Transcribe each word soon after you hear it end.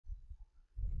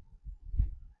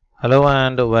Hello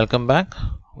and welcome back.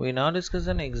 We now discuss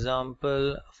an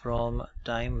example from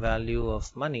time value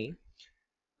of money.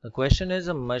 The question is,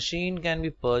 a machine can be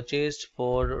purchased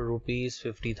for rupees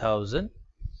 50,000.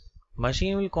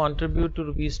 Machine will contribute to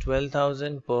rupees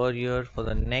 12,000 per year for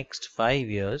the next 5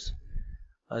 years.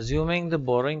 Assuming the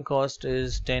borrowing cost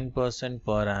is 10%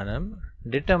 per annum,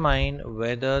 determine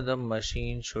whether the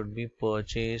machine should be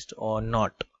purchased or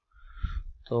not.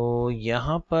 तो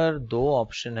यहाँ पर दो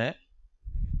option है.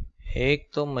 एक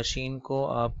तो machine को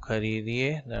आप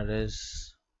खरीदिए, that is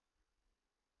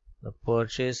the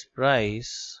purchase price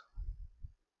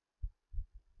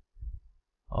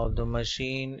of the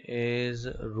machine is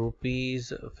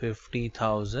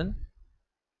 ₹50,000.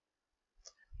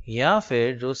 या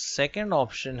फिर जो सेकंड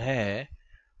ऑप्शन है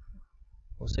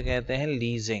उसे कहते हैं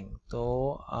लीजिंग.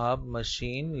 तो आप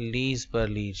मशीन लीज पर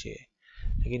लीजिए,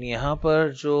 लेकिन यहाँ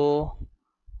पर जो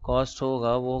कॉस्ट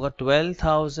होगा वो होगा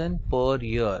 12,000 पर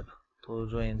ईयर. तो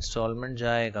जो इंस्टॉलमेंट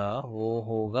जाएगा वो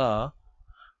होगा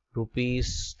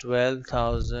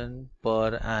 ₹12,000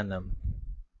 पर एनम.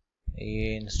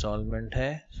 ये इंस्टॉलमेंट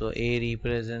है. सो A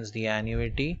represents the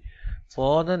annuity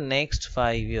for the next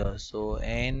 5 years. So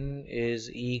n is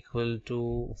equal to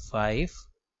 5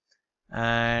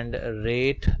 and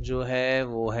rate जो है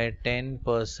वो है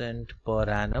 10% पर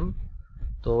एनम.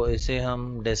 तो इसे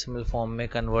हम डेसिमल फॉर्म में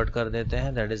कन्वर्ट कर देते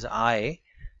हैं, that is i.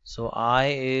 So I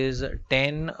is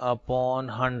 10 upon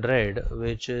 100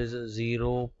 which is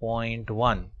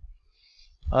 0.1.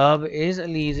 अब इस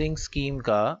लीजिंग स्कीम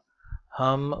का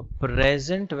हम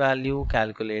प्रेजेंट वैल्यू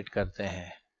कैलकुलेट करते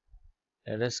हैं.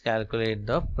 Let us calculate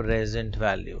the present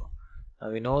value. Now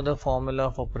we know the formula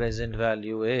for present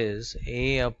value is a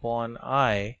upon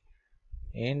I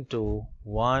into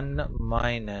 1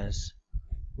 minus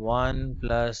 1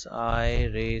 plus I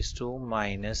raised to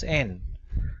minus n.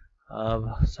 अब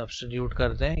substitute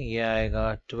करते हैं. ये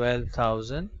आएगा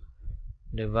 12,000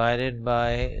 divided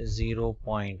by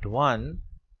 0.1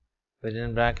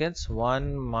 within brackets 1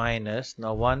 minus,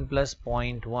 now 1 plus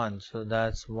 0.1, so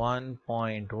that's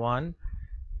 1.1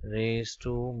 raised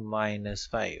to minus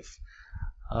 5.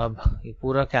 अब ये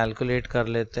पूरा calculate कर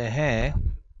लेते हैं.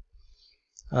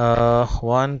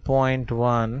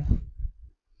 1.1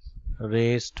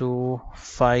 raised to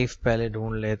 5 पहले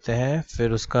ढूंढ लेते हैं, फिर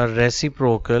उसका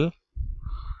रेसिप्रोकल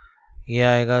ये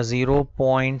आएगा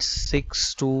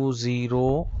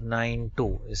 0.62092.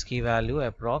 इसकी वैल्यू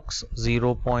अप्रॉक्स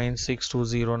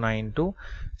 0.62092.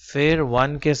 फिर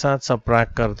 1 के साथ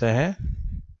सबट्रैक्ट करते हैं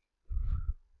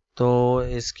तो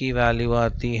इसकी वैल्यू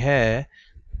आती है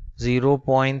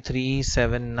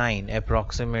 0.379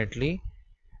 approximately.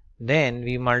 Then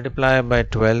we multiply by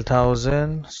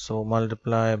 12,000, so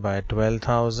multiply by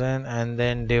 12,000 and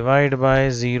then divide by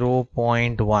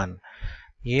 0.1.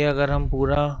 ये अगर हम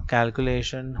पूरा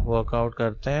कैलकुलेशन वर्कआउट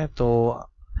करते हैं तो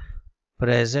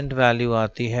प्रेजेंट वैल्यू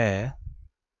आती है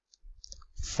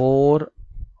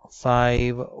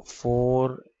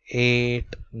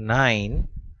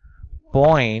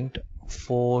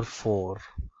 45489.44.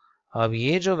 अब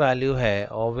ये जो वैल्यू है,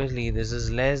 obviously this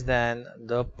is less than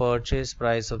the purchase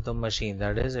price of the machine,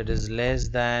 that is it is less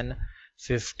than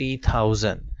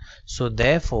 50,000. So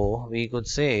therefore we could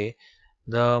say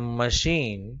the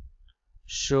machine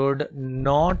should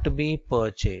not be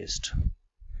purchased.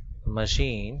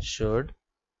 Machine should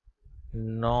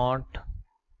not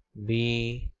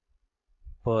be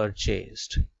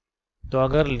purchased. तो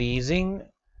अगर leasing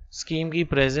scheme की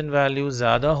present value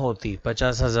ज़्यादा होती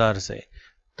 50,000 से,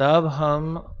 तब हम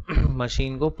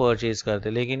machine को purchase करते.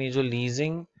 लेकिन ये जो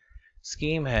लीजिंग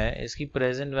स्कीम है इसकी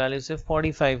प्रेजेंट वैल्यू सिर्फ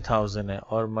 45,000 है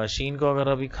और मशीन को अगर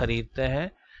अभी खरीदते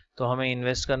हैं तो हमें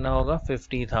इन्वेस्ट करना होगा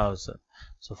 50,000.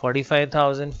 So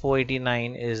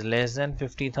 45,489 is less than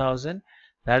 50,000.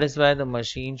 That is why the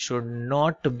machine should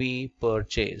not be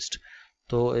purchased.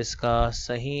 तो इसका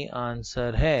सही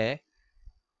आंसर है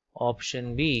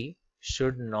option B,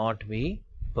 should not be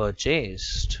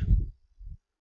purchased.